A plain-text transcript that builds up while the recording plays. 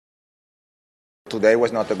Today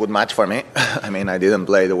was not a good match for me. I mean, I didn't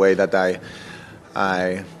play the way that I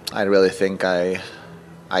really think I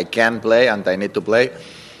can play and I need to play.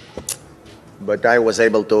 But I was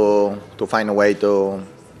able to find a way to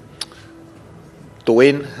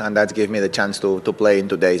win, and that gave me the chance to play in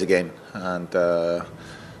today's game and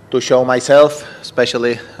to show myself,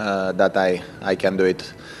 especially that I can do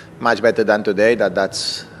it much better than today.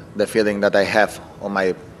 That's the feeling that I have on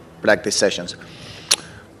my practice sessions.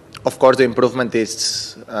 Of course, the improvement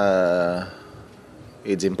is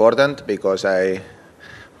it's important because the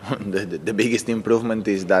biggest improvement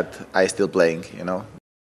is that I still playing.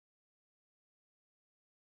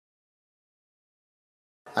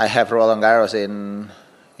 I have Roland Garros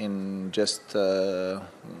in just 2.5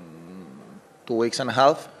 weeks.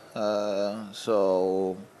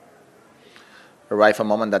 So arrive a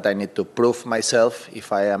moment that I need to prove myself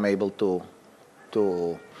if I am able to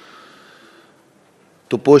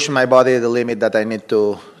push my body the limit that I need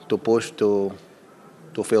to push to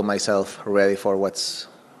feel myself ready for what's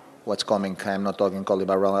coming. I'm not talking only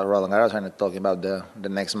about Roland Garros. I'm not talking about the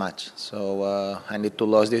next match. So I need to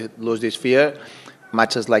lose this fear.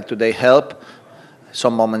 Matches like today help.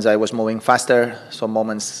 Some moments I was moving faster. Some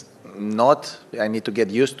moments not. I need to get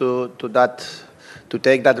used to that, to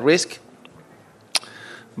take that risk.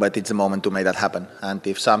 But it's a moment to make that happen. And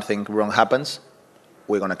if something wrong happens,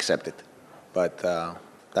 we're gonna accept it. But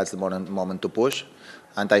that's the moment to push,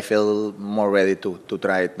 and I feel more ready to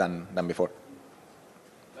try it than before.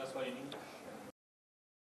 That's what you need.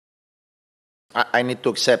 I need to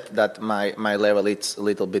accept that my level is a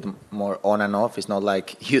little bit more on and off. It's not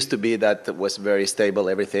like it used to be that was very stable,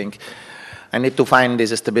 everything. I need to find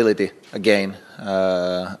this stability again,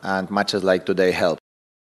 and matches like today help.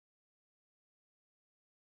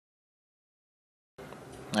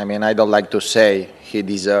 I mean, I don't like to say he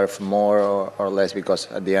deserves more or less because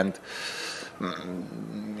at the end,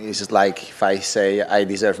 it's just like if I say I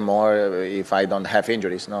deserve more if I don't have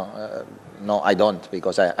injuries. No, I don't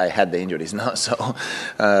because I had the injuries. No, so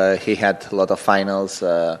he had a lot of finals.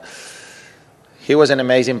 He was an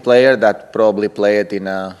amazing player that probably played in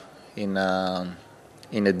a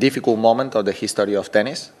difficult moment of the history of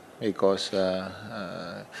tennis because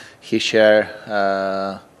he shared.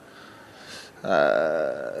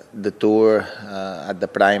 The tour at the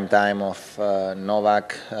prime time of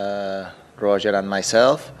Novak, Roger and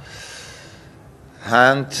myself.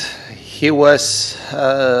 And he was,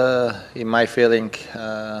 in my feeling,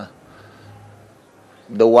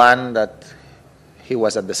 the one that he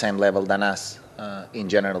was at the same level than us in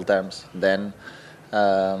general terms. Then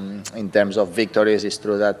in terms of victories, it's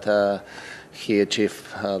true that he achieved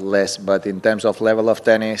less, but in terms of level of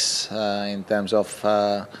tennis, in terms of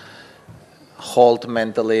hold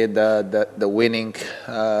mentally, the winning,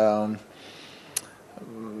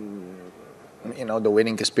 the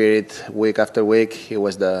winning spirit week after week. He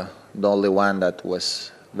was the only one that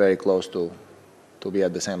was very close to be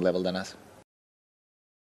at the same level than us.